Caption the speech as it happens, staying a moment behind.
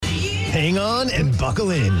Hang on and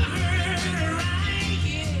buckle in.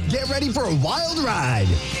 Get ready for a wild ride.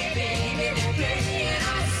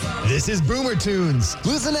 This is Boomer Tunes.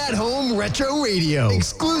 Listen at home retro radio.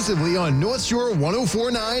 Exclusively on North Shore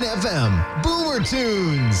 104.9 FM. Boomer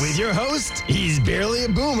Tunes. With your host, he's barely a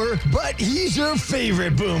boomer, but he's your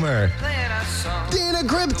favorite boomer. Dana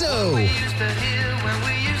Crypto.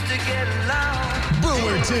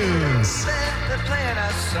 Boomer Tunes.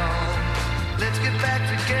 Let's get back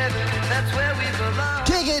together. That's where we belong.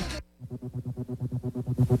 Kick it.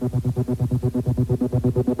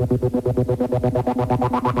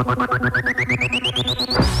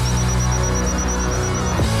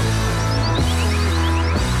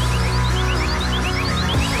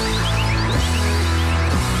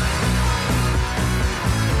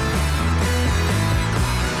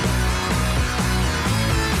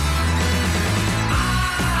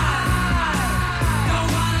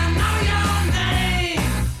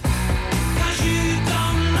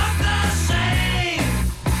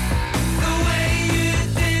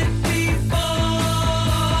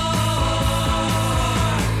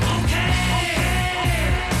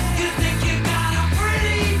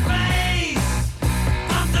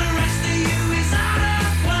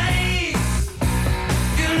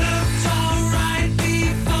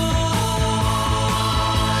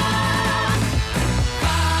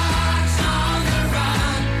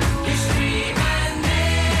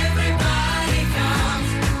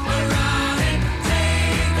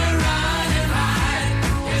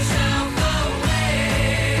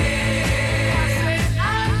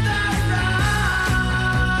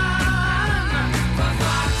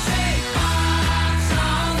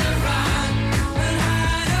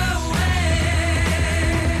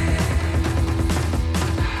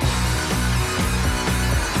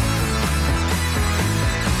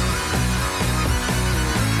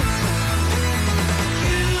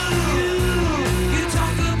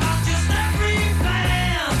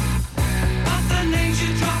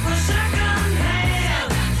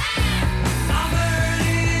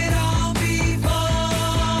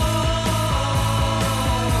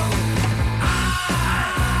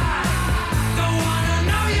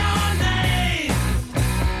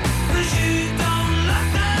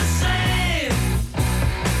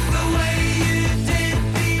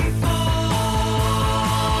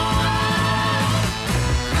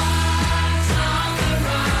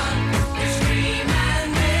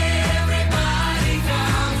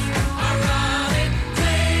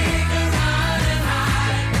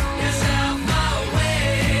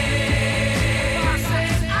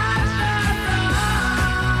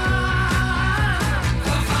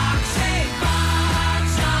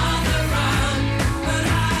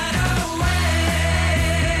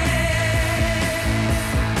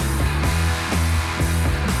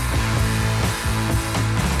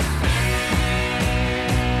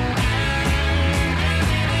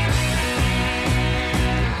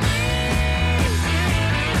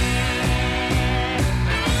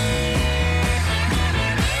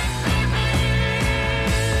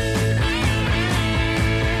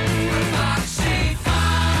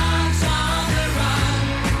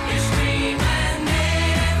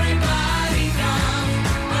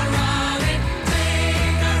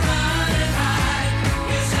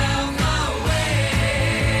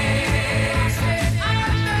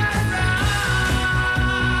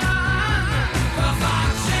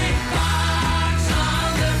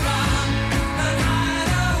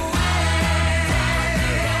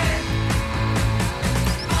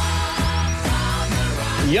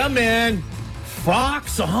 Yeah, man.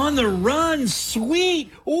 Fox on the Run.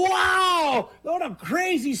 Sweet. Wow. What a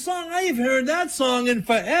crazy song. I've heard that song in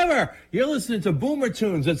forever. You're listening to Boomer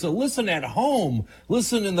Tunes. It's a listen at home,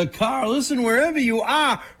 listen in the car, listen wherever you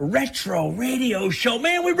are. Retro radio show.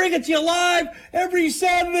 Man, we bring it to you live every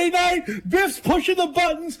Saturday night. Biff's pushing the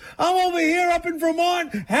buttons. I'm over here up in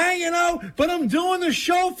Vermont hanging out, but I'm doing the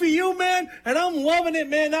show for you, man, and I'm loving it,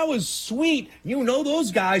 man. That was sweet. You know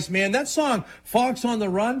those guys, man. That song, Fox on the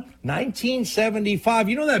Run, 1975.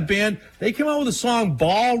 You know that band? They came out with a song,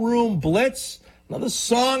 Ballroom Blitz. Another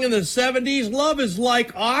song in the 70s, Love is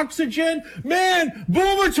Like Oxygen. Man,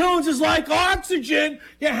 Boomer Tunes is like oxygen.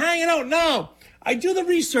 You're hanging out. Now, I do the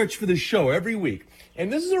research for this show every week,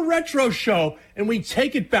 and this is a retro show, and we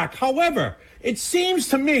take it back. However, it seems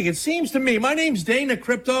to me, my name's Dana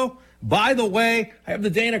Crypto. By the way, I have the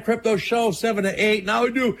Dana Crypto Show 7 to 8. Now I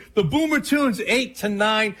do the Boomer Tunes 8 to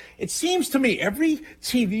 9. It seems to me every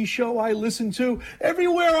TV show I listen to,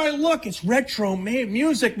 everywhere I look, it's retro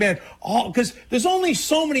music, man. Because there's only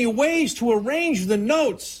so many ways to arrange the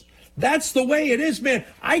notes. That's the way it is, man.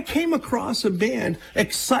 I came across a band,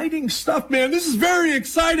 exciting stuff, man. This is very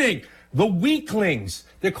exciting. The Weaklings.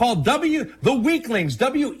 They're called The Weaklings,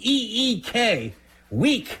 W-E-E-K.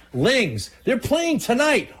 Weaklings. They're playing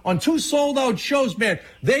tonight on 2 sold-out shows, man.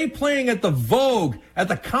 They playing at the Vogue at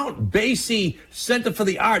the Count Basie Center for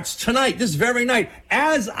the Arts tonight, this very night.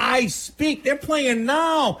 As I speak, they're playing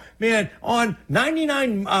now, man, on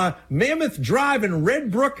 99 Mammoth Drive in Red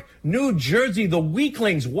Brook, New Jersey. The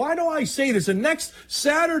Weaklings. Why do I say this? And next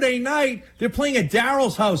Saturday night, they're playing at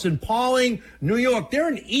Daryl's house in Pawling, New York. They're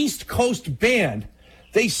an East Coast band.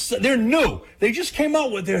 They're new. They just came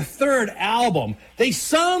out with their 3rd album. They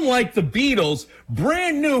sound like the Beatles.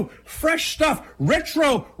 Brand new, fresh stuff.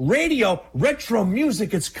 Retro radio, retro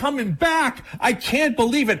music. It's coming back. I can't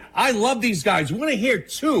believe it. I love these guys. We're going to hear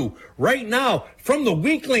 2 right now from the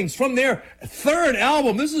Weaklings, from their 3rd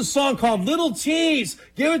album. This is a song called Little Tease.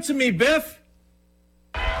 Give it to me, Biff.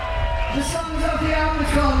 The song's off the album.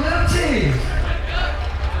 It's called Little Tease.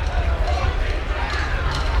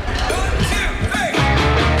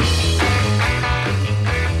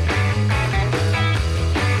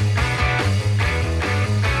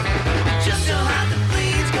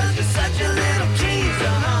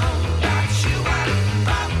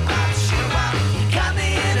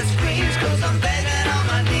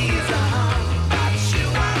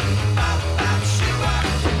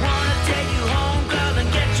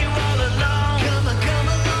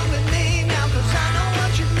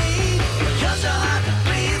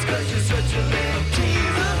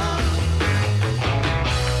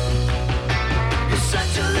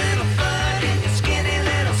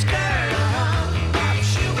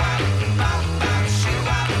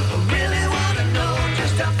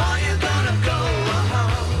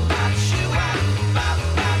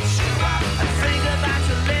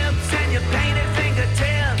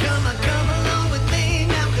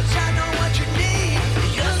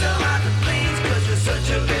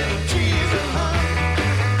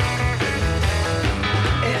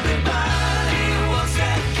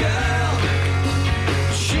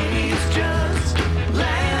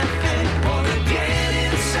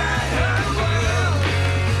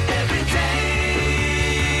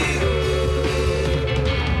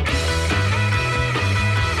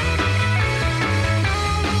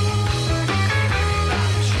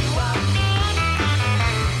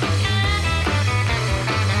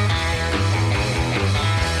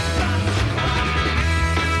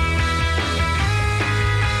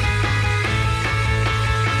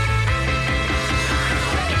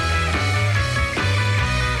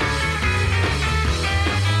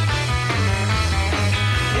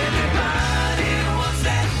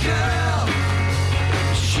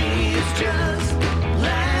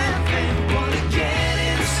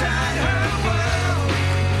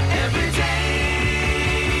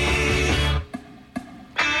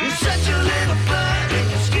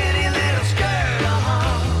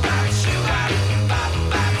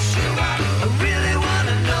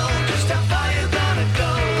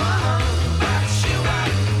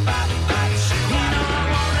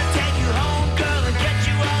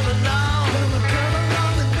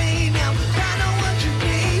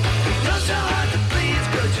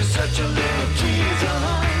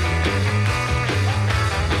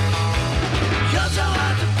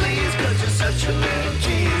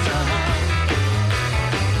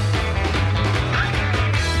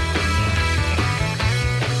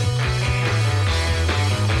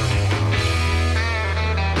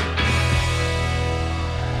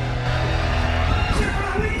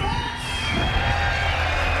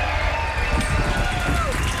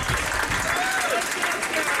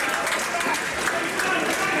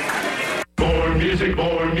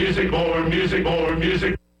 More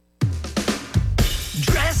music.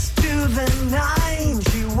 Dressed to the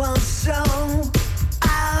nines, you want so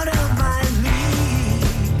out of my league.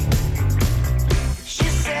 She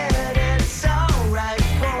said it's alright,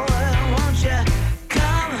 boy, won't you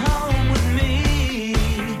come home with me?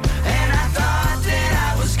 And I thought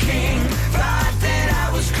that I was king, thought that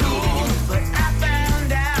I was cool, but I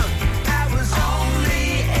found out I was only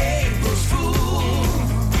April's fool.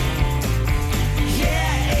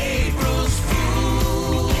 Yeah, April's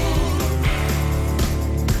fool.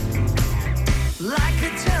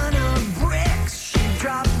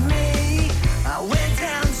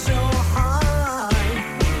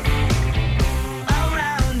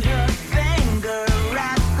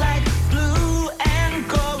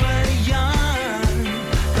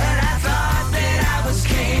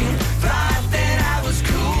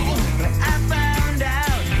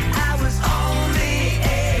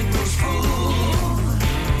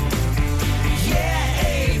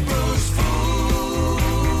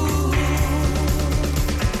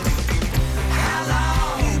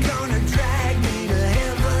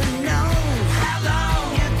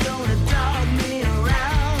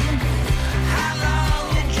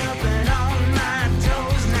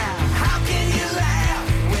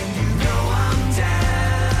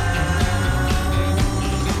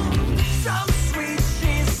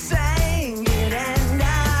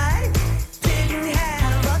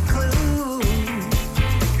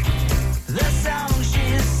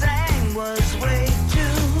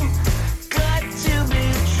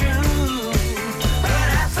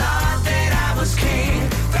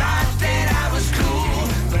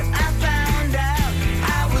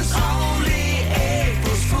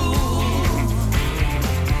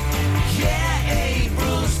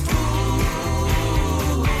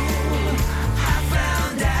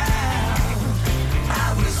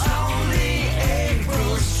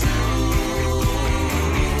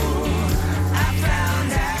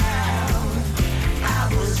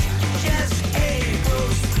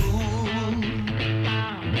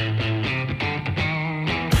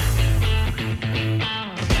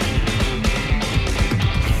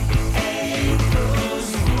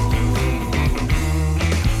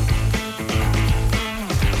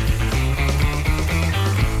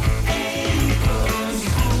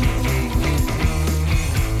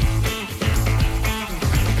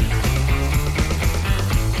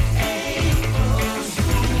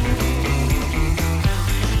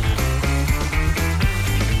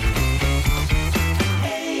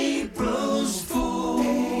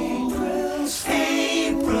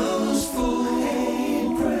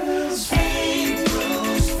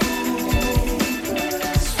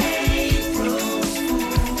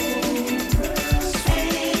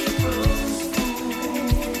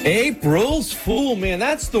 April's Fool, man.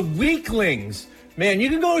 That's the Weaklings. Man, you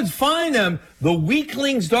can go and find them,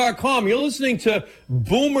 theweaklings.com. You're listening to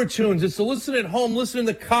Boomer Tunes. It's to listen at home, listen in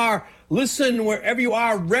the car, listen wherever you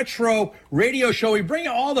are. Retro radio show. We bring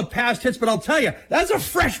you all the past hits, but I'll tell you, that's a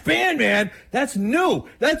fresh band, man. That's new.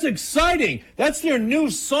 That's exciting. That's their new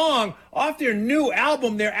song off their new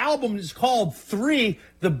album. Their album is called 3.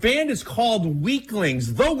 The band is called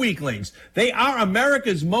Weaklings, The Weaklings. They are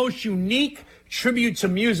America's most unique tribute to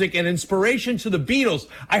music and inspiration to the Beatles.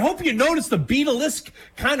 I hope you notice the Beatlesque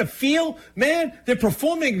kind of feel. Man, they're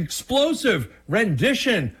performing explosive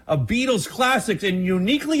rendition of Beatles classics and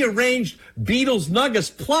uniquely arranged Beatles nuggets,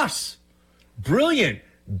 plus brilliant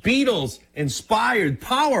Beatles-inspired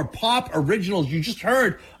power pop originals. You just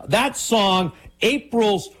heard that song,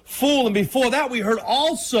 April's Fool. And before that, we heard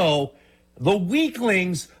also the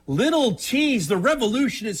Weaklings, Little Tease. The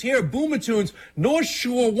revolution is here. Boomer Tunes, North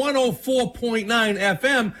Shore 104.9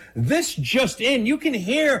 FM. This just in. You can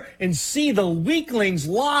hear and see the Weaklings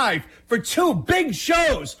live for 2 big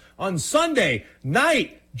shows on Sunday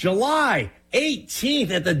night, July 18th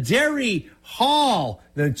at the Derry Hall,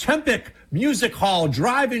 the Tempic Music Hall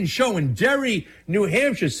drive-in show in Derry, New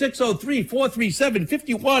Hampshire,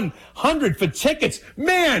 603-437-5100 for tickets.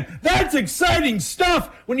 Man, that's exciting stuff.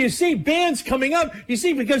 When you see bands coming up, you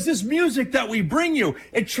see, because this music that we bring you,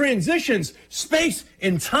 it transitions space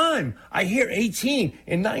and time. I hear 18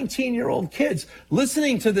 and 19-year-old kids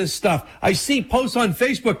listening to this stuff. I see posts on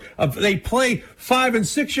Facebook of they play 5 and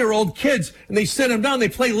 6-year-old kids and they sit them down. They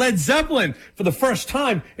play Led Zeppelin for the first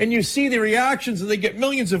time and you see the reactions and they get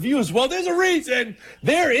millions of views. Well, there's a reason.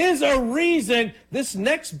 There is a reason. This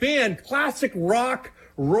next band, classic rock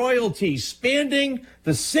royalty, spanning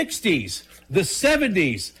the 60s, the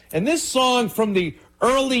 70s, and this song from the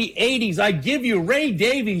early 80s, I give you Ray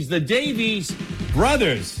Davies, the Davies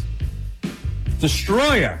Brothers,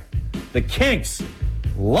 Destroyer, the Kinks,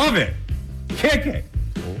 love it, kick it.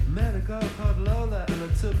 Met a girl called Lola and I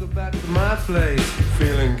took her back to my place.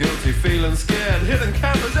 Feeling guilty, feeling scared, hidden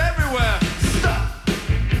cameras everywhere. Stop!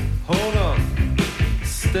 Hold on.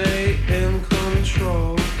 Stay in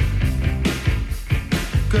control.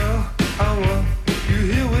 Girl, I want you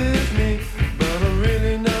here with me, but I'm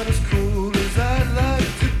really not as cool as I'd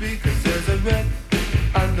like to be. 'Cause there's a red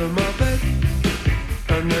under my bed,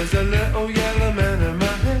 and there's a little yellow man in my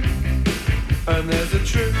head, and there's a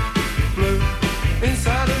true blue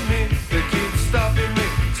inside of me that keeps stopping me,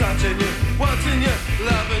 touching you, wanting you,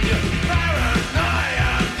 loving you.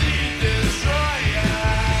 Paranoia, the destroyer.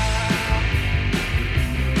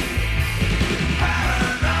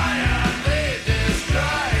 Paranoia, the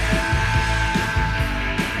destroyer.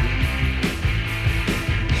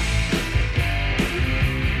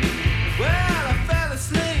 Well, I fell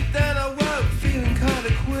asleep, then I woke feeling kind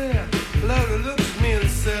of queer. Lola looked at me and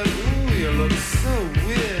said, "Ooh, you look so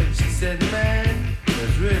weird." She said, "Man,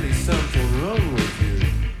 there's really something wrong with you.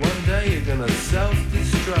 One day you're gonna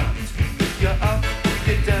self-destruct. You're up,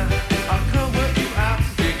 you're down, I can't work you out.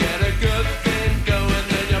 You get a good thing going,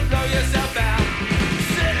 then you blow yourself out.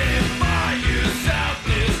 Sitting by you,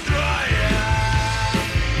 self-destroyer.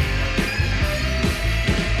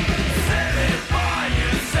 Sitting by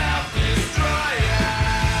you, self-destroyer.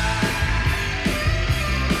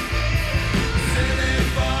 Sitting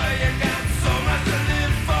by you, got so much to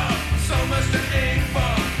live for, so much to aim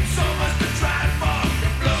for, so much to try for.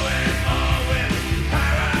 You're blowing all with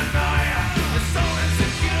paranoia. You're so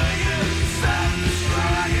insecure, you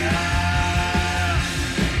self-destroyer.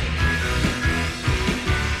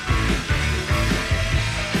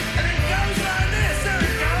 And it goes like this, there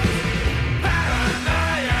it goes.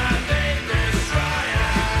 Paranoia, the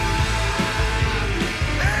destroyer.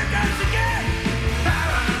 There it goes again.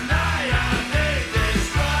 Paranoia, the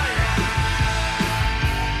destroyer.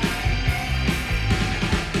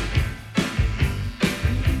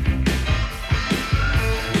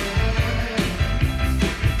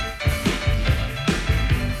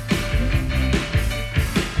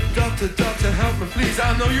 Doctor, doctor, help me please,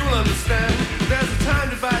 I know you'll understand. There's a time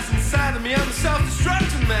device inside of me, I'm a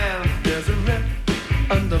self-destructing man. There's a rip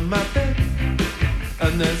under my bed,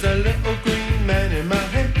 and there's a little green man in my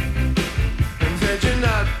head. And said you're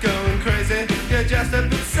not going crazy, you're just a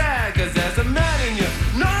bit sad. 'Cause there's a man in you,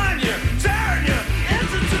 gnawing you, tearing you,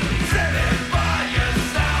 into sitting by your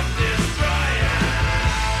self-destroyer.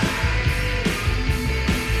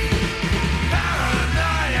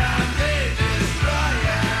 Paranoia, the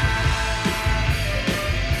destroyer.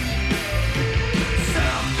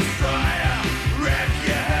 Self-destroyer, wreck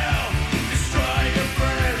your health, destroy your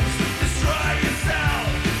friends, destroy yourself.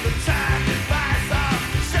 The time device of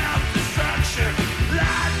self-destruction,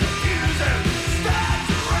 light diffusion, start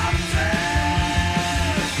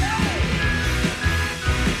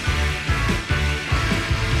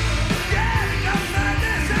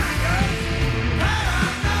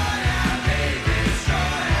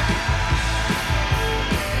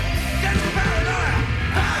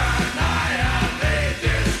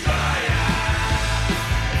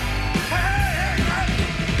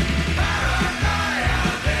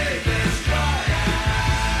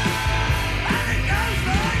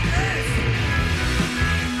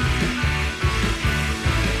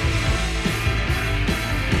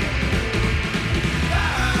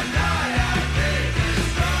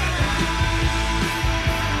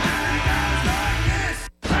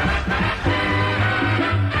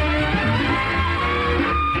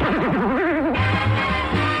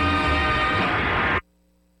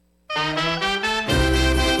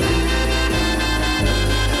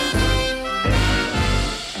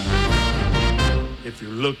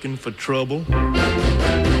looking for trouble,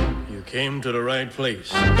 you came to the right place.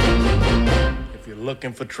 If you're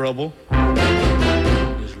looking for trouble,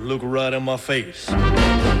 just look right in my face.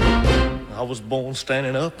 I was born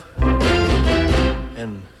standing up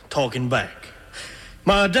and talking back.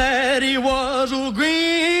 My daddy was a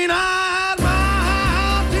green-eyed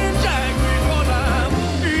mountain jack because I'm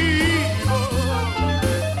evil.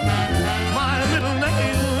 My middle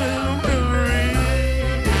name is Billy.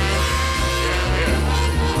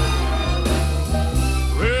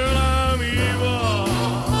 Well, I'm evil.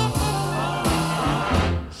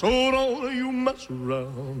 So don't you mess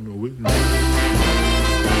around with me.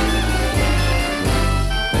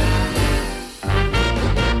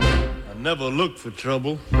 Never looked for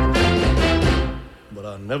trouble, but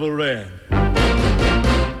I never ran.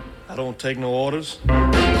 I don't take no orders,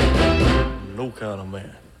 no kind of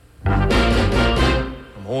man.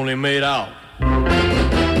 I'm only made out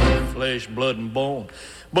flesh, blood, and bone.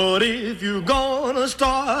 But if you're gonna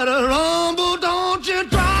start a rumble, don't you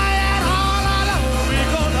try it all alone,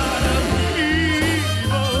 because I'm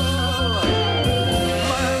evil.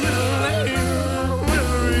 My little name is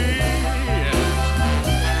Willie.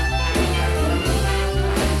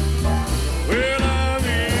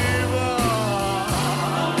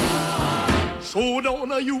 So don't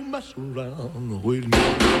you mess around with me.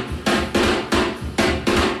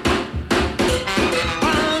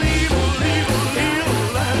 I'm evil, evil, evil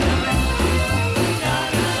like you be.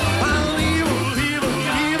 I'm evil, evil,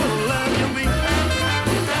 evil like you be.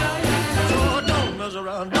 So don't mess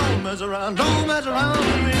around, don't mess around, don't mess around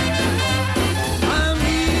with me. I'm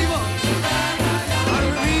evil.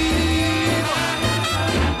 I'm evil.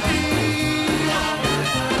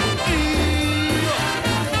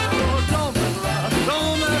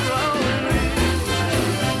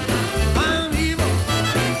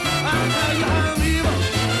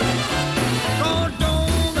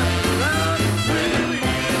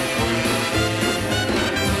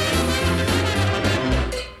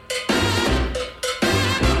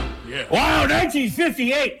 Wow,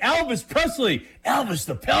 1958, Elvis Presley, Elvis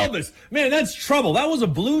the Pelvis. Man, that's trouble. That was a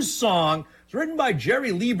blues song. It's written by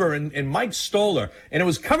Jerry Lieber and Mike Stoller, and it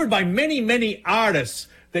was covered by many, many artists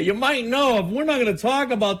that you might know of. We're not going to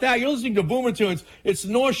talk about that. You're listening to Boomer Tunes. It's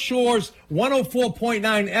North Shore's 104.9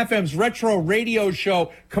 FM's retro radio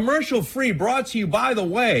show, commercial free, brought to you, by the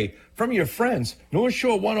way, from your friends, North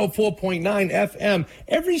Shore 104.9 FM.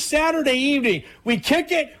 Every Saturday evening, we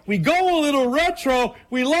kick it, we go a little retro,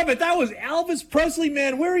 we love it. That was Elvis Presley,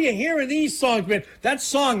 man. Where are you hearing these songs, man? That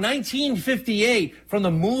song, 1958, from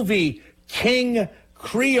the movie King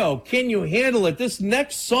Creole. Can you handle it? This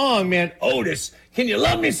next song, man, Otis. Can you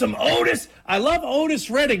love me some Otis? I love Otis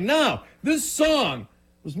Redding. Now, this song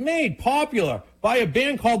was made popular by a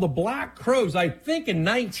band called the Black Crowes, I think in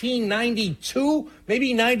 1992,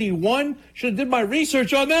 maybe 91. Should have did my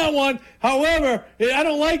research on that one. However, I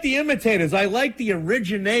don't like the imitators. I like the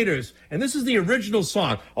originators. And this is the original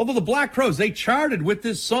song. Although the Black Crowes, they charted with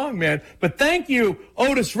this song, man. But thank you,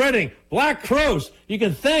 Otis Redding. Black Crowes, you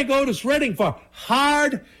can thank Otis Redding for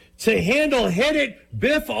Hard to Handle. Hit it,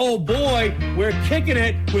 Biff, oh boy. We're kicking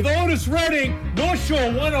it with Otis Redding, North Shore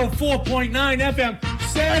 104.9 FM,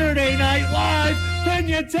 Saturday Night Live. Can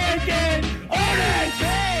you take it? Otis!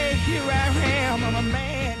 Hey, here I am, I'm a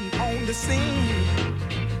man on the scene.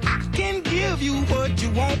 I can give you what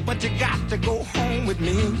you want, but you got to go home with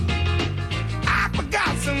me. I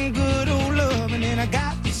forgot some good old love, and then I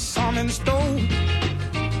got some in store.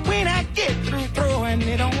 When I get through throwing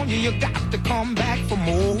it on you, you got to come back for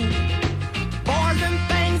more. Boys and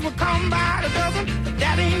things will come by the dozen, but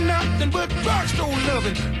that ain't nothing but drugstore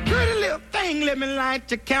loving. Pretty little thing, let me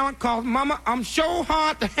light your count, cause mama, I'm sure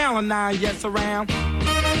hard to hell and I yes around.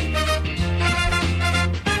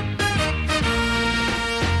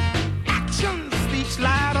 Action speaks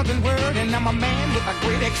louder than word, and I'm a man with a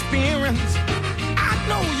great experience. I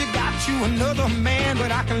know you got you another man,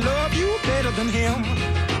 but I can love you better than him.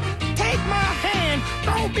 Take my hand,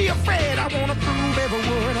 don't be afraid, I wanna prove every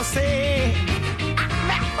word I say. I'm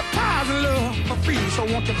advertising love for free, so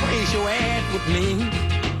won't you place your ad with me?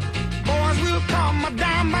 Boys will come a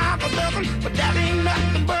dime by the dozen, but that ain't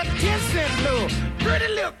nothing but 10-cent love. Pretty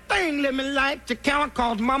little thing, let me light your count,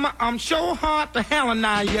 cause mama, I'm sure hard to hell and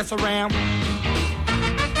I yes around.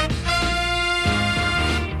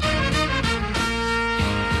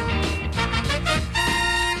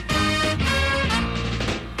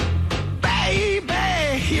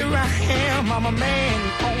 Here I am, I'm a man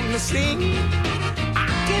on the scene. I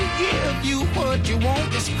can give you what you want,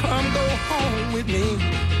 just come go home with me.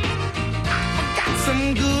 I got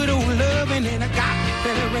some good old loving and I got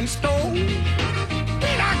better in store.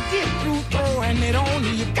 When I get through throwing it on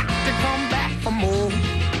you, you got to come back for more.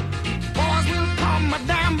 Boys will call my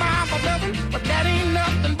dime by my loving, but that ain't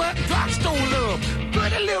nothing but drugstore love.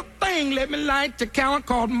 Pretty little thing, let me light the count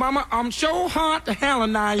called mama. I'm sure hard to hell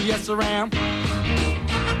and I, yes I am.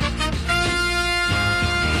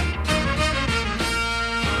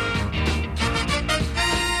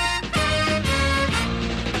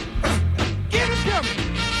 Give it to me.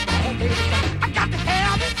 Oh, baby, I got to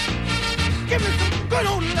have it. Give me some good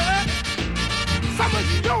old love. Some of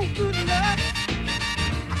your good love.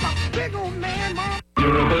 I'm a big old man, mom.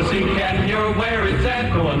 You're a pussycat and you're where it's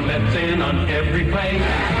at. The one that's in on every play.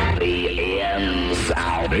 The M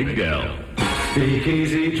Sound. Big L. Speak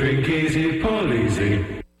easy, drink easy, pull easy.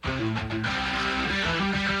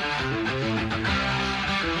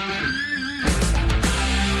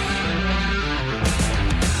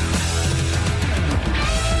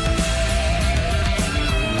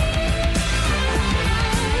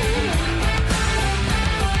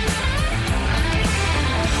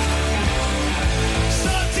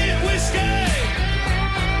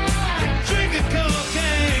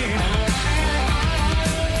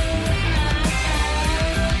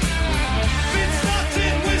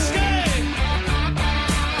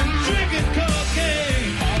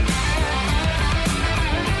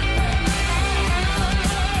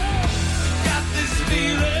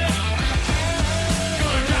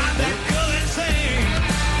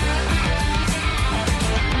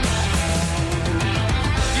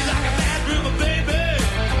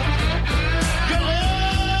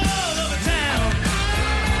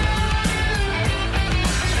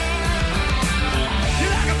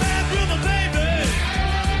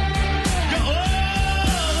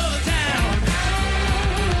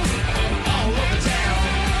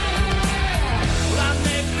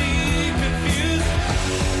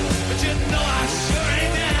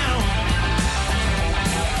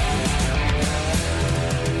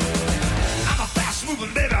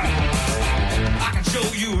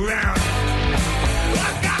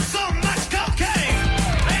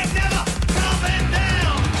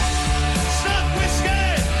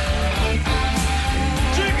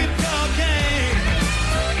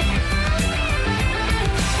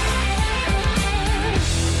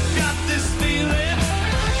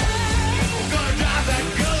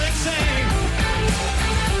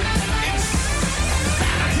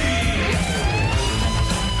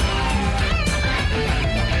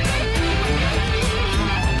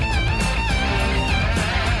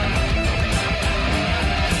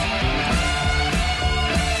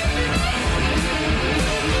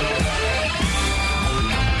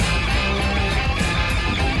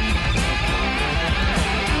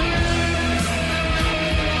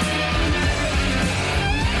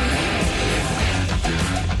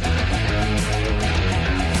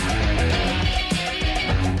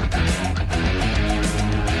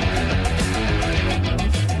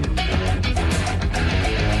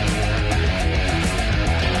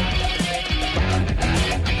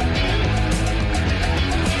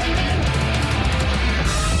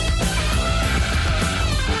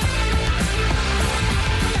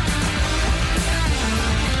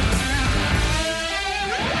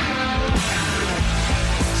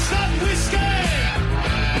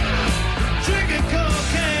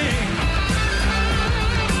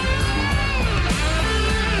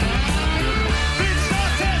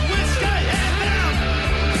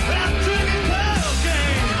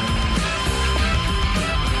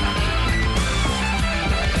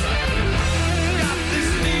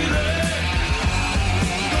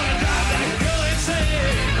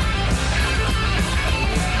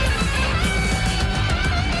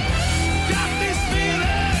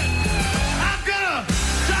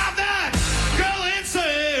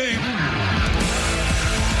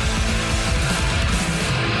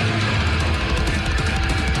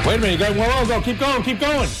 Wait a minute, you got one more. Go. Keep going, keep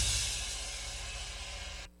going.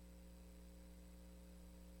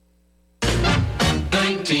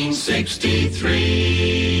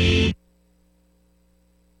 $1963.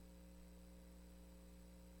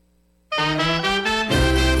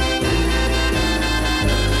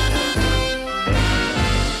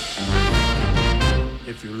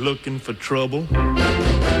 If you're looking for trouble,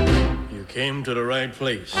 you came to the right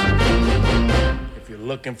place. If you're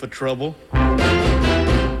looking for trouble,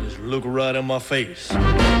 just look right in my face.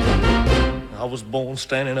 I was born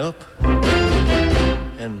standing up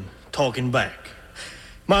and talking back.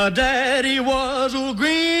 My daddy was a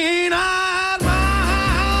green-eyed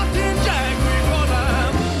mountain jack because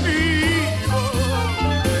I'm evil.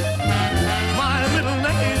 My middle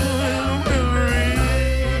name is Billy.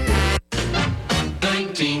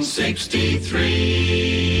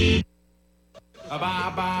 1963.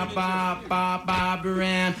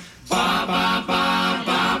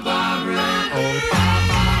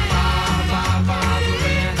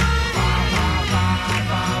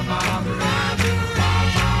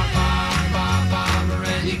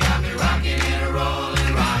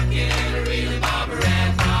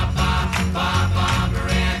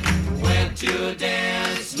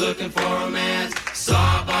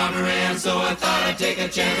 I thought I'd take a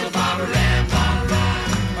chance with Barbara Ann, Barbara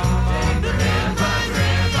Ann, Barbara Ann, Barbara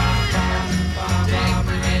Ann,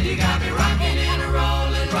 Barbara Ann. You got me rocking and a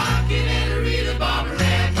rolling, rocking and a reeling, Barbara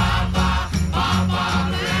Ann, Barbara Ann,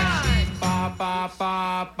 Barbara Ann, Barbara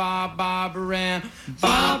Ann.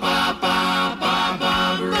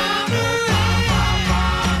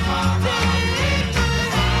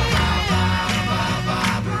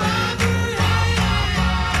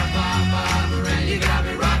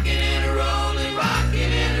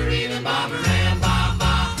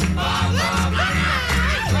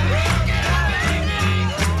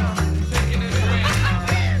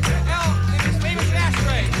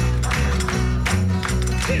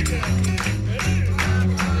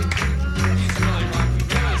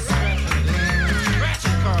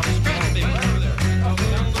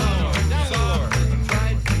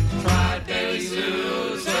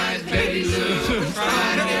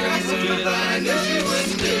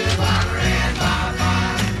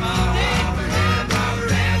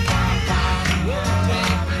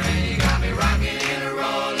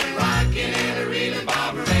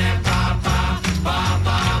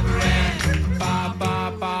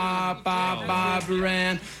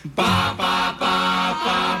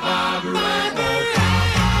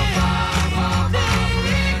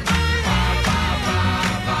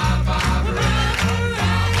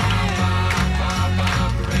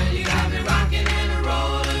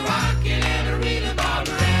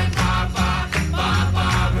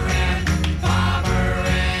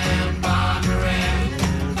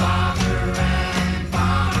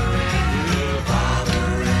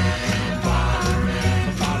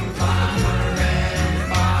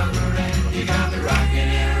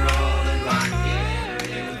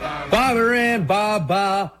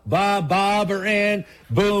 Bobber and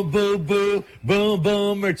boom, boom, boo, boom,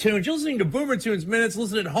 boomer tunes. You're listening to Boomer Tunes Minutes.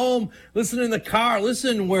 Listen at home, listen in the car,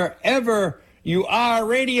 listen wherever you are.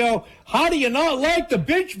 Radio. How do you not like the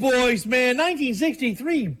Beach Boys, man?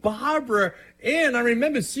 1963, Barbara Ann. I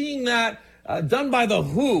remember seeing that done by The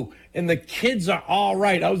Who, and the kids are all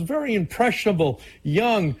right. I was very impressionable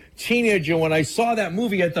young teenager when I saw that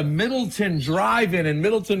movie at the Middleton Drive-In in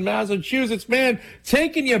Middleton, Massachusetts. Man,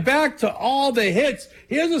 taking you back to all the hits.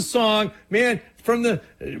 Here's a song, man, from the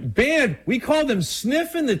band. We call them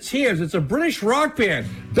Sniffin' the Tears. It's a British rock band,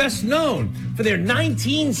 best known for their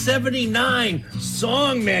 1979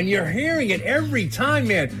 song, man. You're hearing it every time,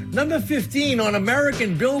 man. Number 15 on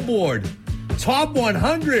American Billboard. Top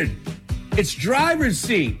 100. It's Driver's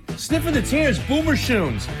Seat. Sniffin' the Tears, Boomer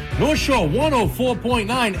Tunes. North Shore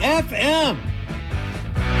 104.9 FM.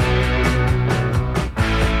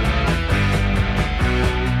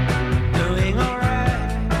 Doing alright.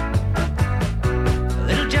 A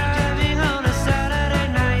little driving on a Saturday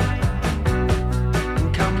night.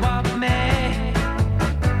 Come walk me.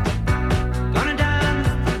 Gonna dance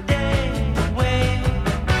the day away.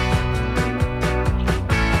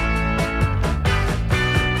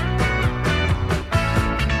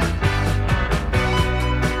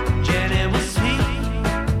 Jenny was sweet.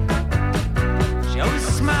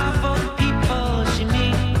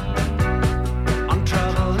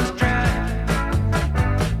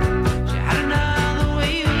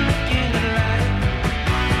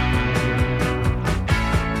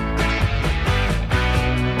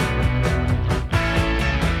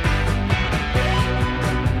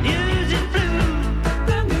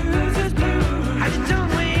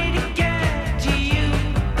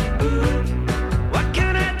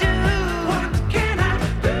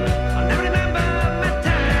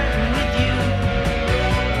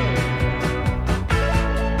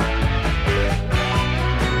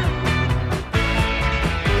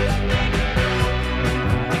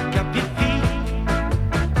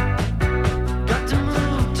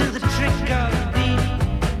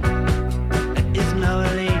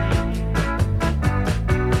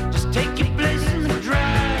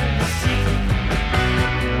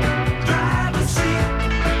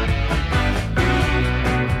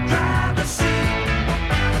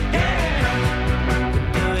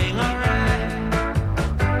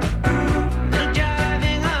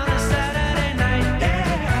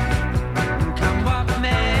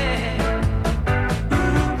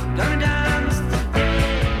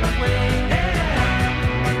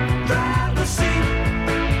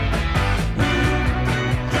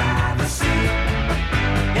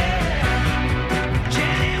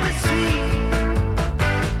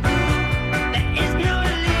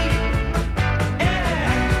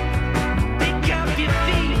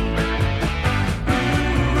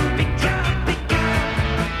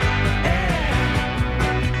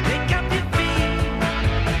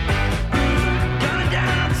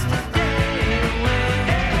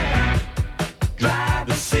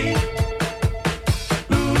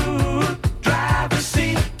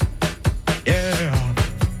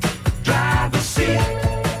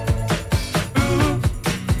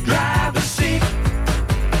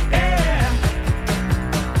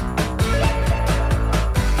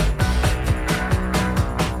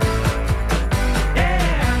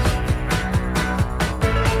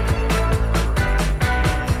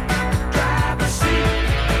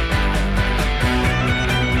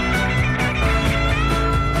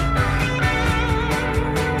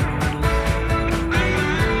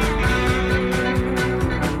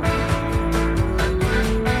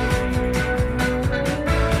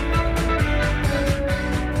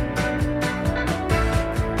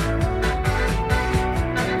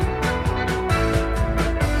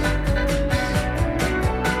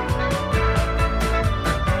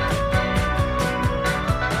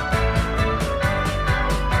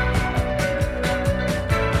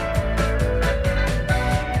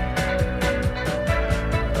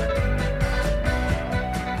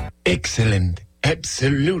 excellent.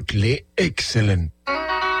 Absolutely excellent.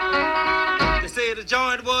 They say the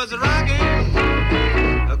joint was rocking,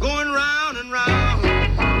 going round and round.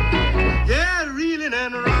 Yeah, reeling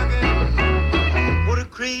and rocking. What a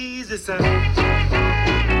crazy sound.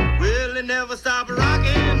 Well, it never stopped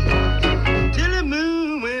rocking till the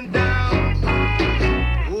moon went down.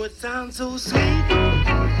 Oh, it sounds so sweet.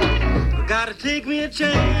 I gotta take me a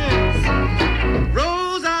chance.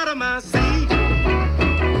 Rose out of my seat.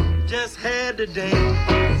 Just had to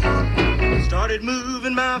dance. Started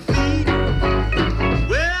moving my feet.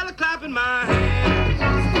 Well, clapping my hands.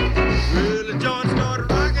 Well, the joint started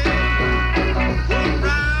rocking. Going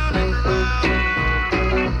round and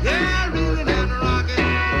round. Yeah, reeling and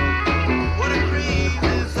rocking. What a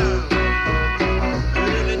crazy sound.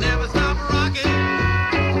 Well, it never stopped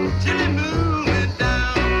rocking till the moon went down.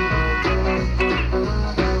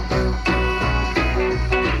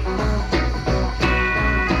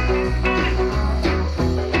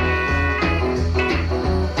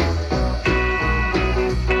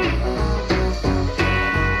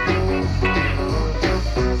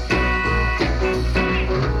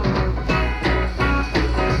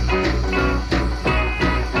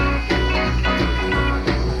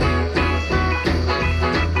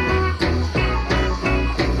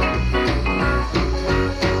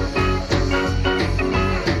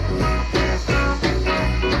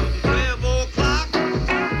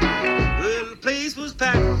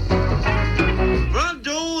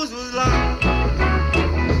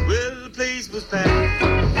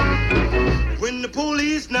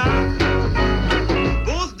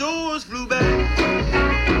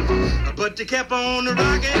 But they kept on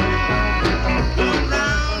rocking, going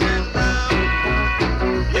round and round.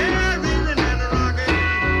 Yeah, reeling and rocking,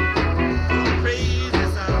 crazy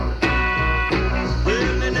sound.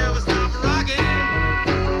 Well, they never stopped rocking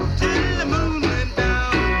till the moon went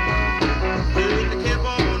down. Well, they kept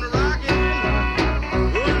on rocking,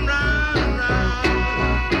 going round and round.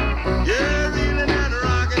 Yeah, reeling and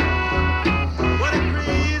rocking, what a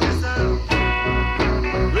crazy sound.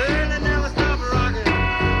 Well, they never stopped rocking.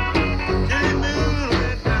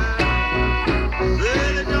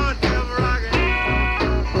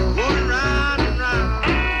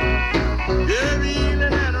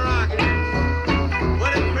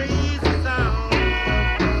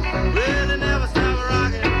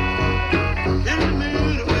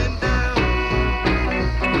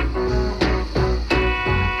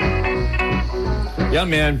 Yeah,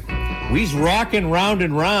 man. We's rocking round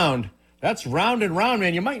and round. That's round and round,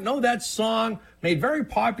 man. You might know that song, made very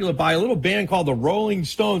popular by a little band called the Rolling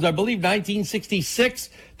Stones. I believe 1966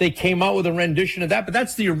 they came out with a rendition of that, but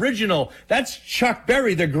that's the original. That's Chuck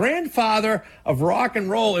Berry, the grandfather of rock and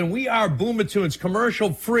roll, and we are Boomer Tunes,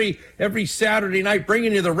 commercial free every Saturday night,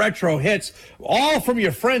 bringing you the retro hits, all from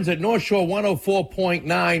your friends at North Shore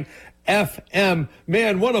 104.9 FM.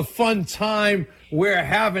 Man, what a fun time we're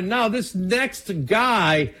having. Now, this next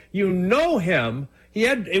guy, you know him. He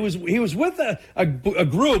was with a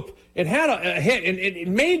group. It had a hit, and it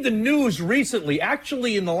made the news recently.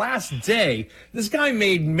 Actually, in the last day, this guy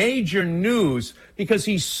made major news because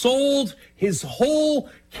he sold his whole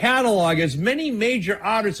catalog, as many major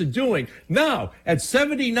artists are doing. Now, at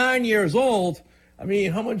 79 years old, I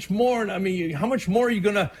mean, how much more are you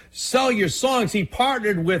going to sell your songs? He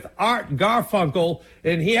partnered with Art Garfunkel,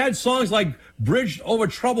 and he had songs like Bridge Over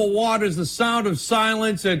Troubled Waters, The Sound of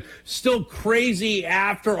Silence, and Still Crazy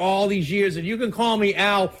After All These Years, and You Can Call Me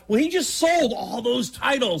Al. Well, he just sold all those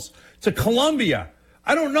titles to Columbia.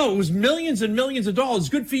 I don't know. It was millions and millions of dollars.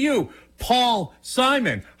 Good for you, Paul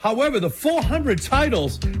Simon. However, the 400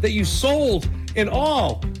 titles that you sold in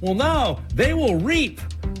all, well, now they will reap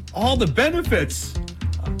all the benefits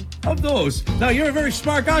of those. Now, you're a very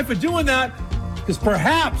smart guy for doing that, because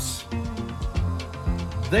perhaps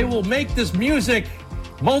they will make this music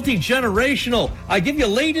multi-generational. I give you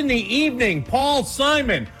Late in the Evening, Paul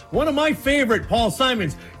Simon, one of my favorite Paul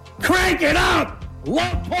Simons. Crank it up!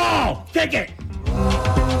 Love Paul! Kick it!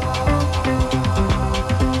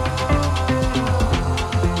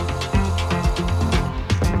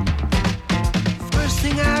 First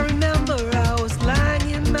thing I remember, I was lying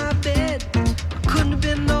in my bed. I couldn't have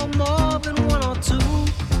been no more than 1 or 2.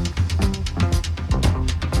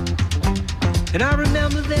 And I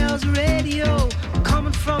remember there was a radio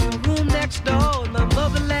coming from the room next door. And my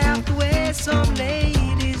mother laughed the way some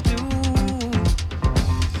ladies do.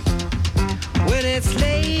 When it's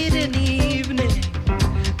late in the evening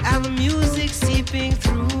and the music's seeping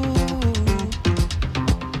through.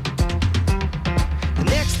 The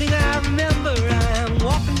next thing I remember, I'm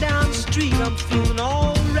walking down the street. I'm feeling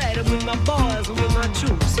all right with my boys and with my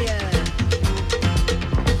troops, yeah.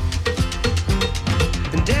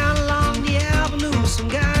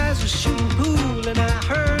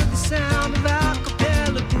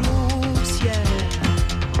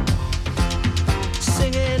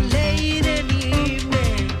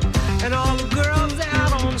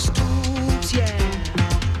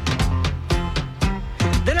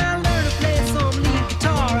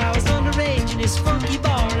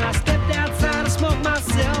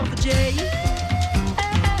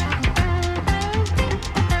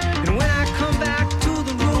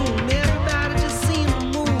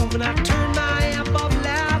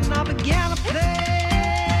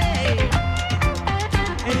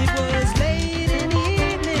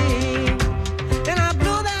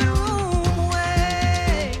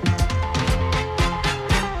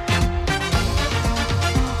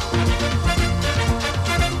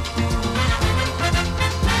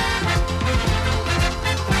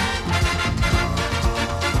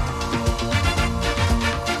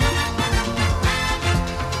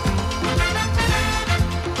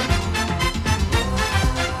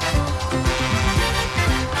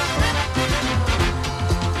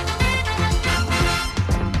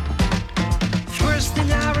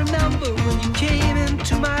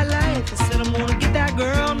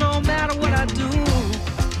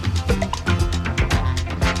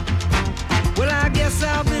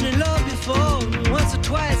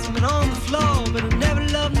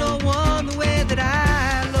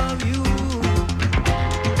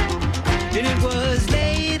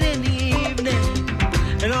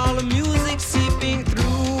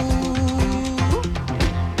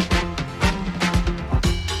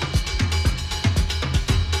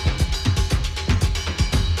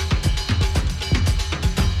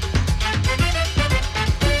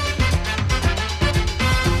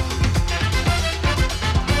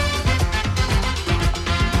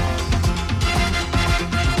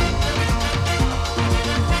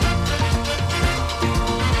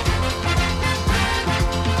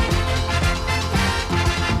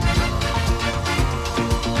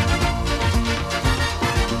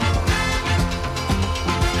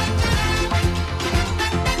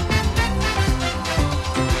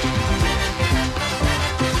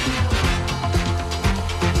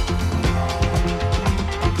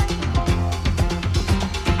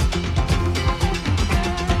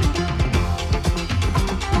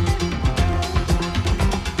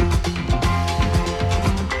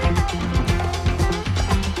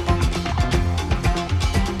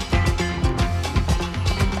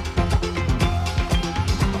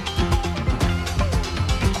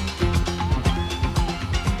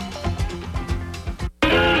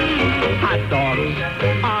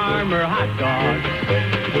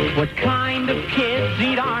 What kind of kids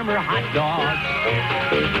eat Armour hot dogs?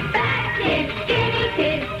 Fat kids, skinny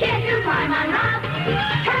kids, kids who climb on rocks.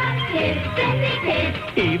 Fat kids, sexy kids.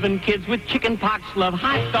 Even kids with chicken pox love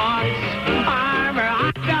hot dogs. Armour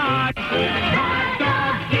hot dogs. Hot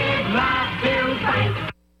dogs give lots to fight.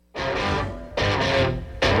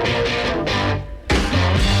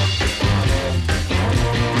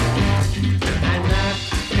 I'm not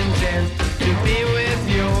content to be with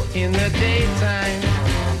you in the daytime.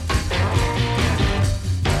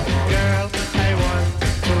 Girl, I want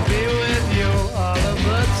to be with you all of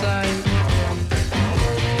the time.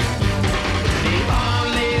 The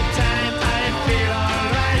only time I feel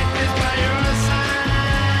alright is by your side.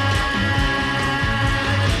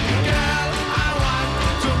 Girl, I want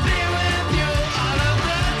to be with you all of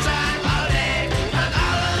the time, all day and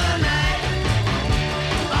all of the night.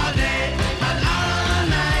 All day and all of the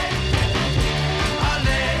night. All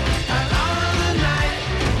day and all of the night.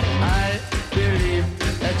 I believe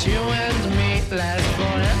that you and me last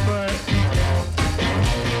forever.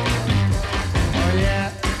 Oh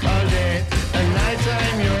yeah, all day and night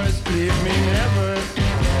I'm yours, leave me never.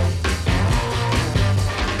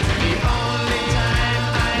 The only time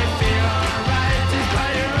I feel alright is by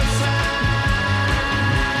your side.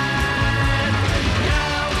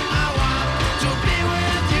 Girl, I want to be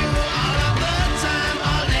with you all of the time,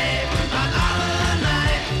 all day and all of the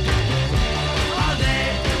night. All day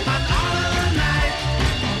and all of the night.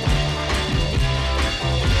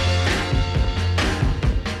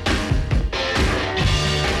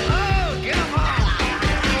 Oh, get 'em all.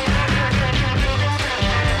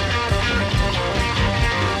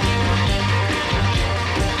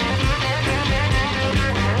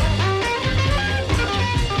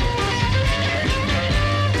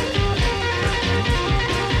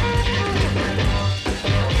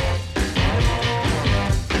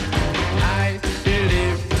 I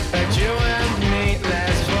believe that you and me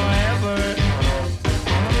last forever.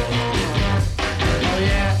 Oh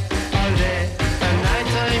yeah, all day and night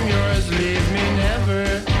I'm yours, leave me never.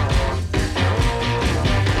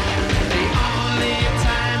 The only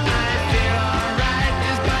time I feel alright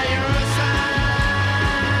is by your side.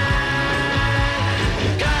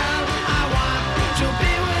 Girl, I want to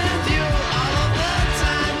be with you all of the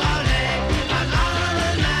time, all day and all of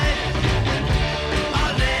the night.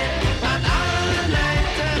 All day and all of the night.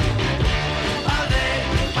 All day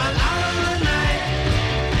and all of the night.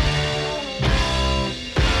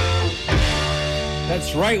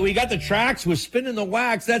 That's right. We got the tracks. We're spinning the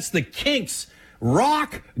wax. That's the Kinks.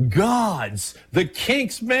 Rock gods. The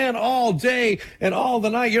Kinks, man, all day and all the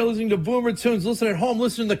night. You're listening to Boomer Tunes. Listen at home.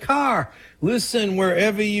 Listen in the car. Listen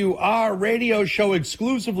wherever you are. Radio show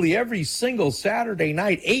exclusively every single Saturday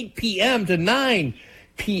night, 8 p.m. to 9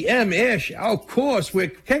 p.m.-ish. Of course, we're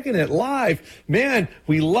kicking it live. Man,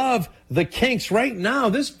 we love the Kinks right now.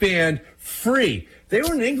 This band, Free. They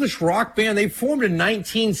were an English rock band. They formed in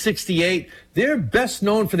 1968. They're best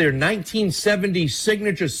known for their 1970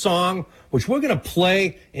 signature song, which we're going to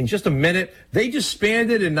play in just a minute. They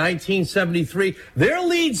disbanded in 1973. Their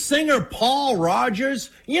lead singer, Paul Rogers,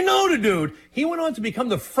 you know the dude. He went on to become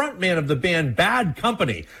the frontman of the band Bad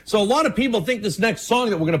Company. So a lot of people think this next song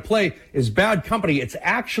that we're going to play is Bad Company. It's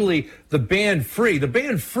actually the band Free. The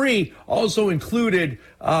band Free also included,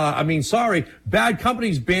 Bad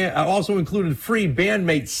Company's band also included Free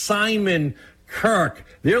bandmate Simon Kirk.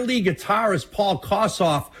 Their lead guitarist, Paul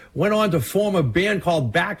Kossoff, went on to form a band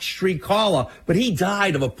called Backstreet Caller, but he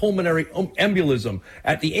died of a pulmonary embolism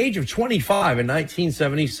at the age of 25 in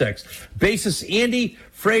 1976. Bassist Andy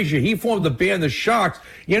Frazier, he formed the band The Sharks.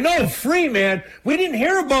 You know, Free, man, we didn't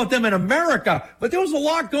hear about them in America, but there was a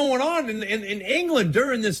lot going on in England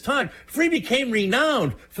during this time. Free became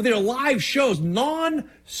renowned for their live shows,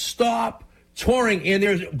 non-stop touring, and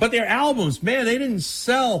their albums, man, they didn't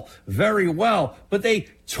sell very well, but they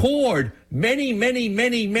toured many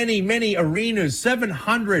arenas,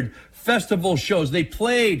 700 festival shows. They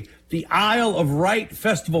played the Isle of Wight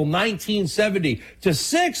Festival 1970 to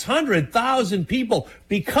 600,000 people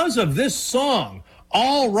because of this song.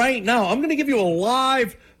 All right, now I'm going to give you a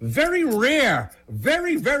live, very rare,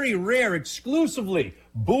 exclusively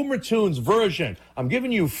Boomer Tunes version. I'm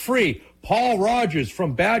giving you Free, Paul Rogers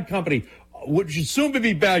from Bad Company, which should soon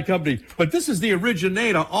be Bad Company, but this is the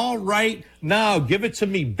originator. All right, now give it to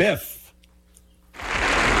me, Biff.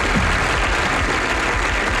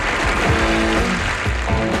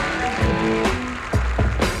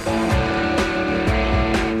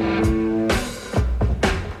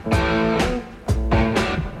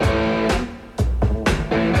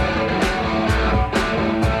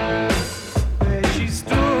 She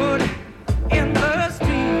stood in the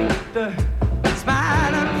street,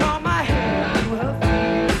 smiling from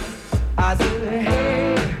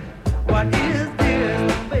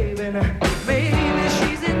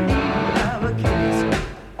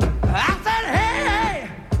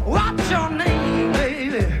your name,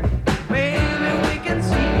 baby? Maybe we can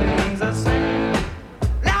see things the same.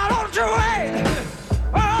 Now don't you wait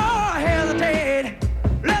or hesitate.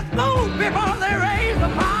 Let's move before they raise the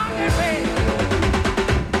pocket rate.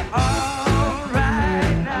 All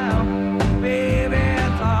right now, baby,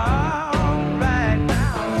 it's all right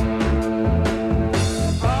now.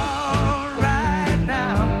 All right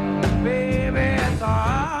now, baby, it's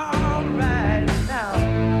all right now.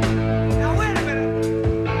 Now wait a minute.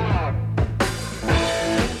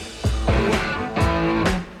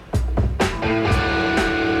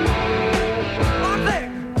 One thing,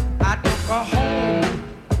 I took her home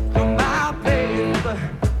to my place.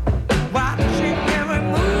 Watching every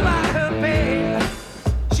move out her face.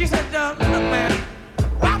 She said, look, man,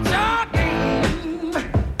 watch your game.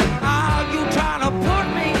 Are you trying to put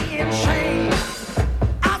me in shame?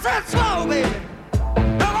 I said, slow, baby.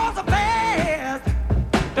 Don't go so fast.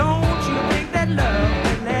 Don't you think that love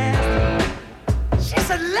can last? She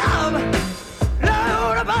said, love,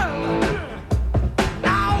 love above.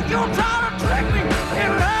 Now you're trying to trick me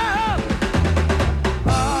in love.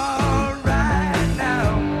 All right now,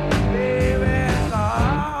 baby, it's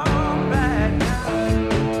all right now.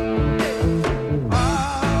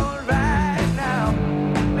 All right now,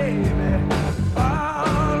 baby,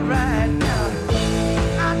 all right now.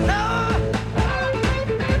 I know.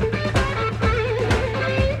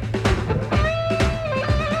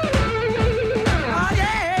 Oh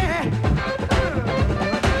yeah.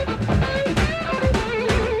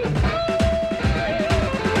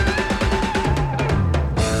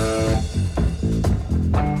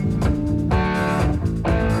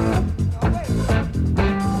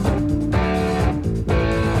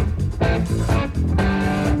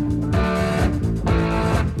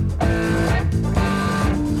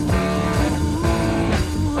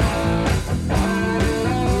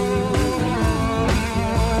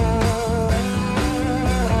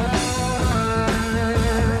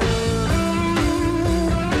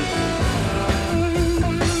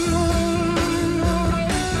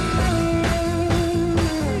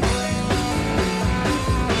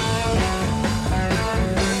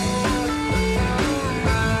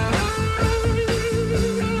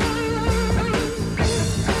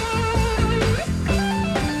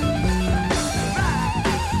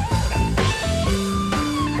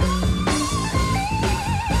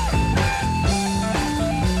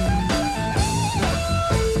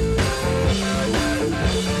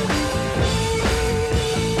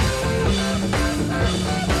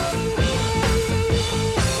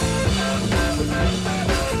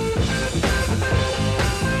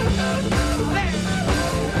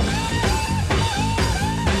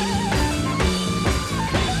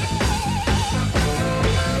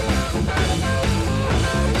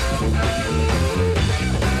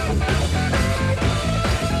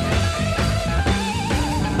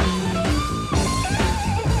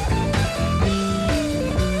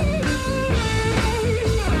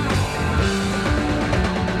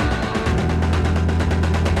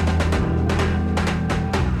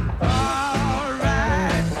 All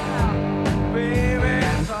right now, baby,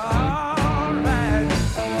 it's all right.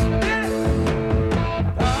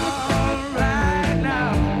 All right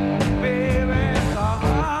now, baby, it's all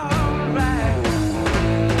right.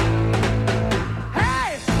 Hey,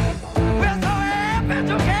 we're so happy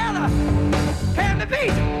together. Can we be?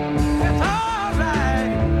 It's all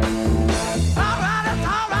right. All right, it's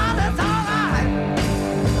all right, it's all right.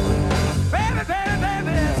 Baby, baby,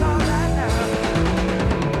 baby, it's all right now.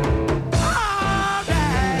 All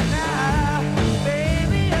right now,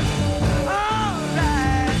 baby, it's all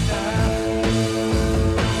right now.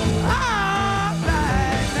 All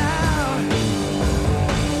right now.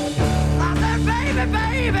 I said, baby,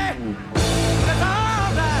 baby, it's all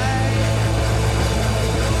right.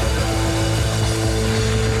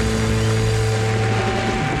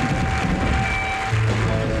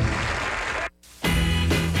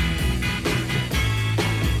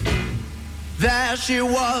 There she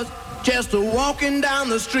was, just walking down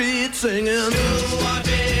the street singing.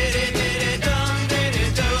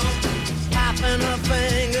 Tapping her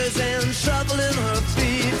fingers and shuffling her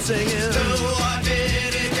feet singing.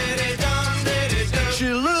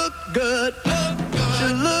 She looked good, she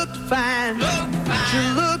looked fine, she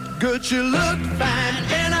looked good, she looked fine,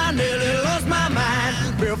 and I nearly lost my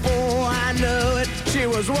mind. Before I knew it, she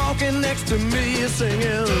was walking next to me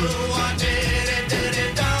singing.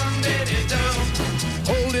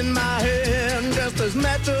 Holding my hand just as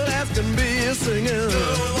natural as can be singing.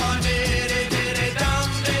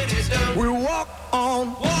 We walk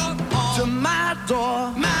on to my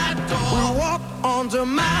door. We walk on to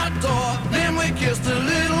my door. Then we kissed a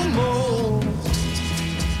little more.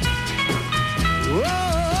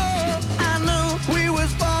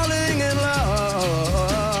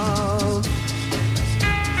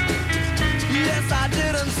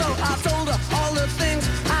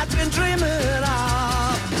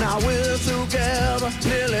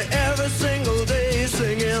 nearly every single day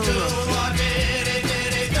singing.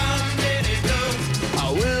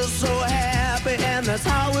 Oh, we're so happy and that's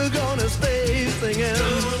how we're gonna stay singing.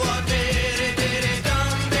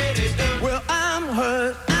 Well, I'm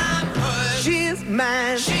hers, she's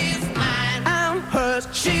mine, I'm hers,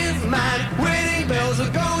 she's mine. Wedding bells are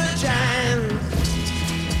gonna chime.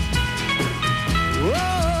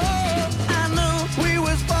 Whoa, I knew we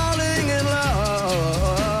was falling in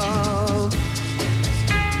love.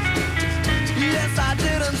 Yes, I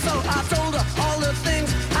did, and so I told her all the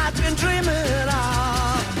things I'd been dreaming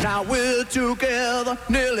of. Now we're together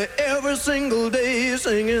nearly every single day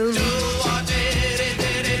singing.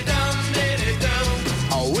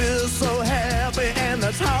 Oh, we're so happy, and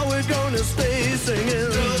that's how we're gonna stay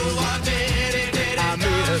singing. I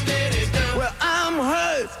mean, well, I'm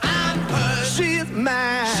hers, she's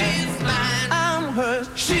mine, I'm hers,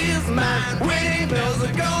 she's mine. Wedding bells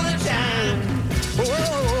are gonna chime.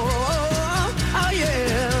 Oh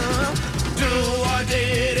yeah. Do what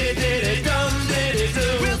did it dum did it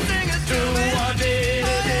do. We'll sing it. Do what did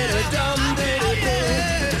it dum did it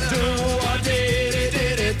do. Do what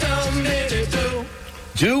did it dum did it do.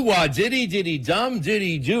 Do-wah,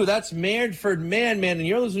 diddy-diddy-dum-diddy-do. That's Manfred Man, and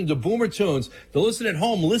you're listening to Boomer Tunes. To listen at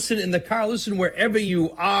home, listen in the car, listen wherever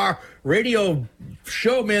you are. Radio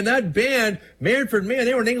show, man, that band, Manfred Man,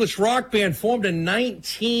 they were an English rock band formed in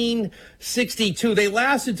 1962. They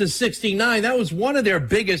lasted to 69. That was one of their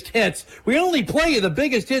biggest hits. We only play you the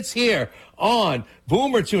biggest hits here on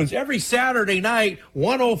Boomer Tunes every Saturday night,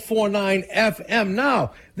 104.9 FM.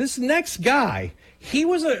 Now, this next guy, he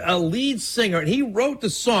was a lead singer, and he wrote the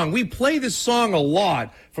song. We play this song a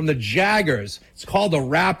lot from the Jaggers. It's called The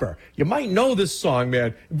Rapper. You might know this song,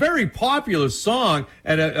 man. Very popular song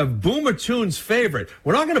and a Boomer Tunes favorite.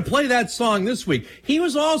 We're not going to play that song this week. He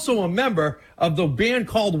was also a member of the band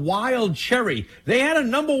called Wild Cherry. They had a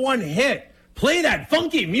 #1 hit. Play that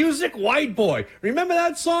funky music, white boy. Remember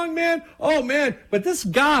that song, man? Oh, man. But this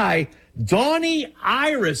guy, Donnie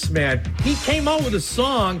Iris, man, he came out with a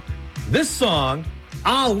song. This song,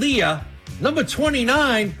 Aaliyah, number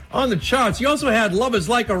 29 on the charts. He also had Love Is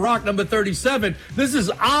Like a Rock, number 37. This is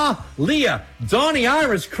Aaliyah. Donnie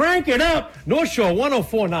Iris, crank it up. North Shore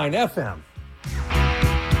 104.9 FM.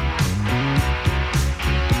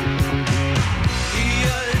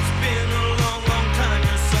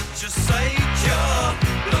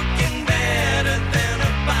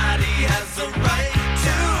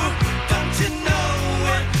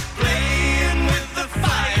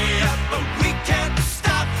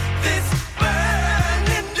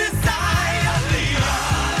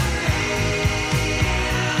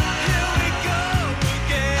 Here we go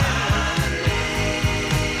again.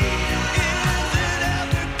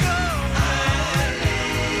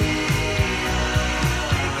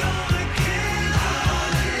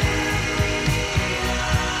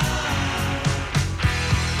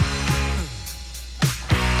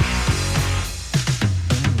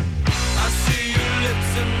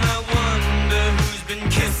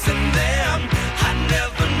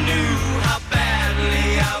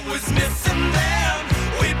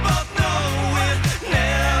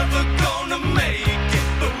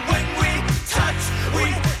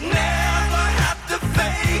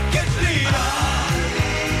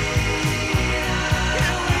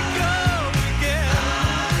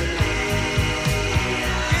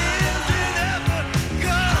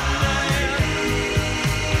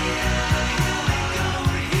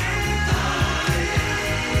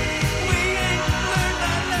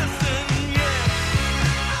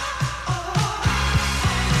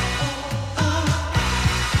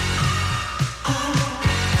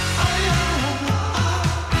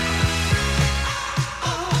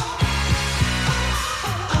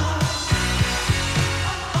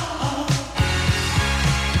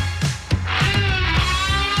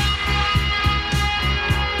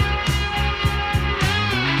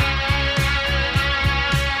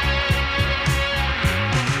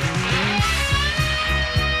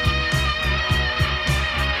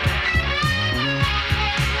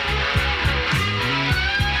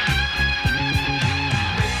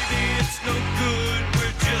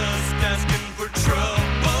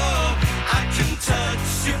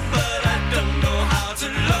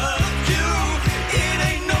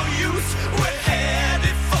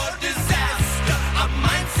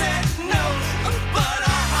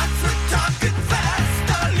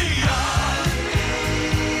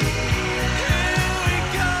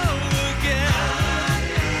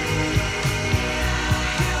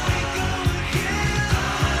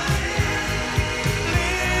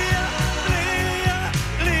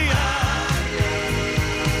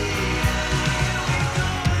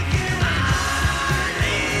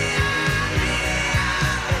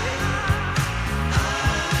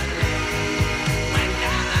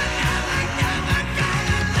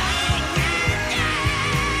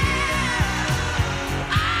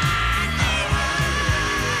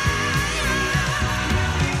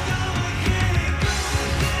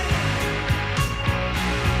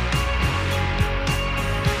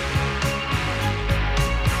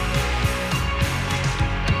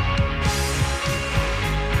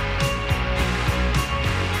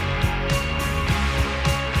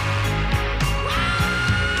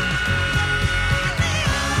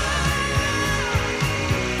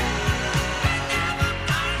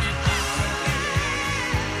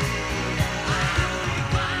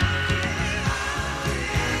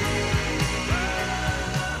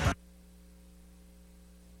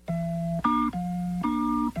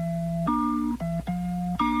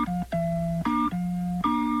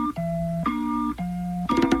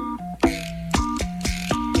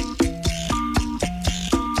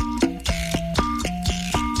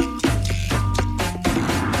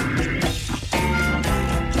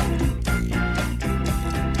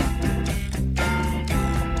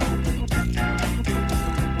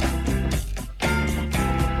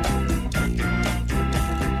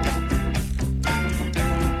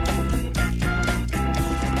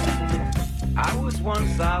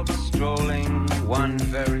 strolling one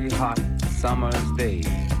very hot summer's day,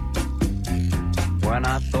 when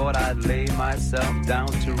I thought I'd lay myself down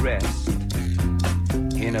to rest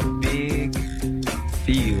in a big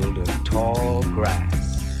field of tall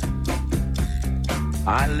grass.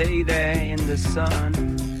 I lay there in the sun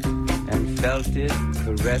and felt it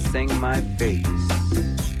caressing my face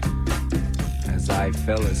as I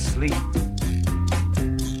fell asleep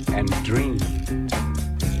and dreamed.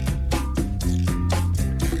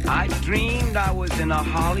 I dreamed I was in a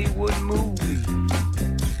Hollywood movie,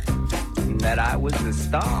 and that I was the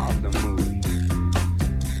star of the movie.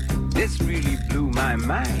 This really blew my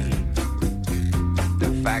mind.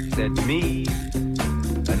 The fact that me,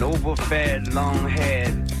 an overfed,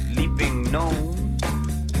 long-haired, leaping gnome,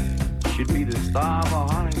 should be the star of a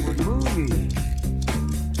Hollywood movie.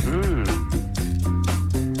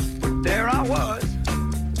 But there I was.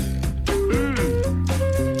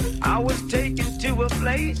 I was taken to a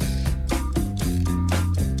place,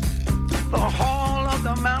 the Hall of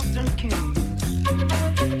the Mountain King.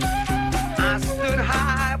 I stood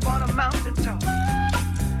high upon a mountain top,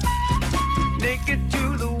 naked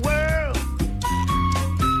to the world,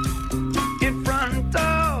 in front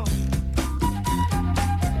of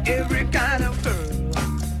every kind of girl.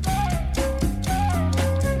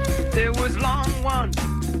 There was long ones,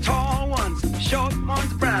 tall ones, short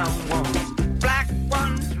ones, brown ones, black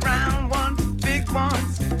ones, round ones, big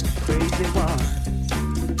ones, crazy ones.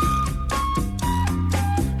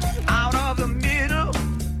 Out of the middle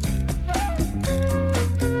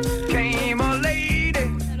came a lady.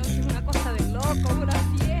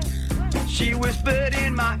 She whispered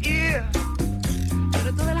in my ear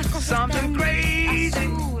something crazy.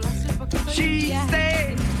 She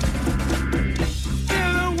said,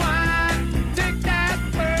 "Still wine, take that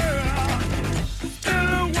pearl.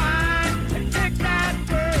 Still wine, take that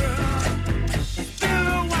pearl.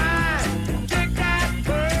 Still wine, take that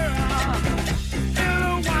pearl.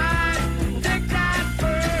 Still wine, take that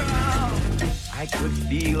pearl." I could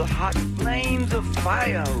feel hot flames of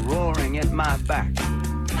fire roaring at my back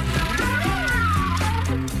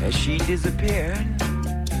as she disappeared,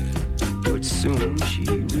 but soon she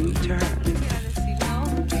returned.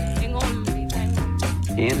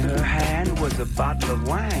 In her hand was a bottle of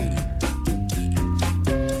wine,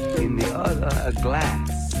 in the other a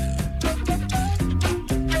glass.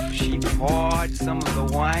 She poured some of the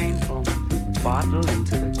wine from the bottle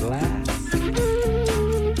into the glass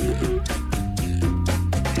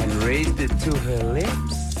and raised it to her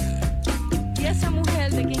lips.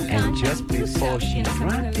 And just before she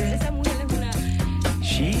drank it,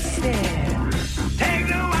 she said, "Take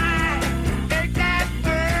the wine, take that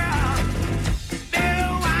pearl.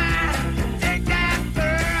 Still wine, take that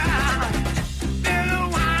pearl. Still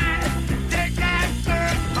wine, take that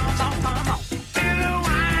pearl. Come on, come on. Still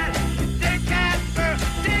wine, take that pearl,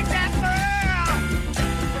 take that pearl.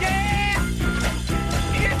 Yeah,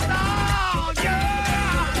 it's all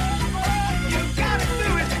yours. You gotta do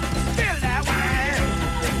it. Spill that wine,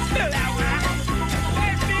 spill that wine.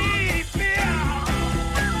 Let me feel.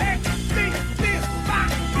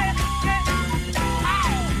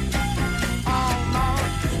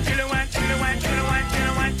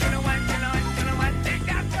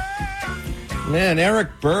 Man,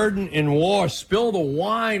 Eric Burden in War. Spill the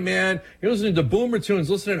wine, man. You're listening to Boomer Tunes.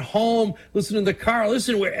 Listen at home. Listen in the car.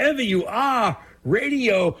 Listen wherever you are.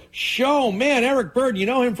 Radio show. Man, Eric Burden, you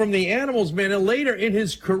know him from the Animals, man. And later in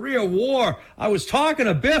his career, War. I was talking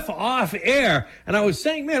to Biff off air, and I was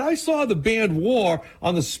saying, man, I saw the band War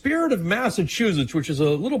on the Spirit of Massachusetts, which is a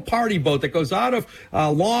little party boat that goes out of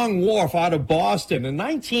Long Wharf out of Boston in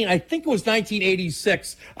I think it was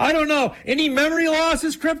 1986. I don't know. Any memory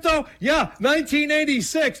losses, Crypto? Yeah,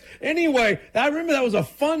 1986. Anyway, I remember that was a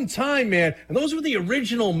fun time, man. And those were the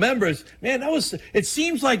original members. Man, it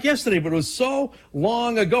seems like yesterday, but it was so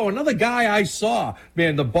long ago. Another guy I saw,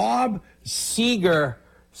 man, the Bob Seger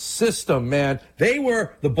System, man. They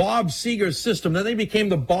were the Bob Seger System. Then they became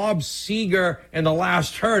the Bob Seger and the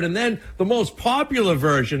Last Herd. And then the most popular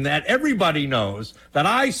version that everybody knows that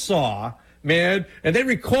I saw, man, and they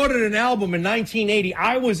recorded an album in 1980.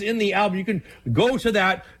 I was in the album. You can go to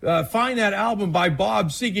that, find that album by Bob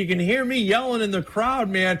Seger. You can hear me yelling in the crowd,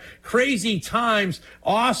 man. Crazy times,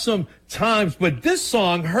 awesome times. But this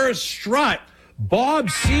song, Her Strut, Bob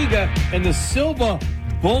Seger and the Silver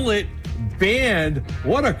Bullet Band.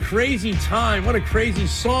 What a crazy time. What a crazy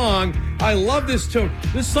song. I love this tune.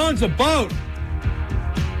 This song's about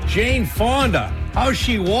Jane Fonda, how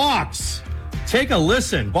she walks. Take a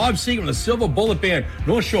listen. Bob Seger and the Silver Bullet Band,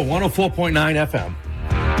 North Shore 104.9 FM.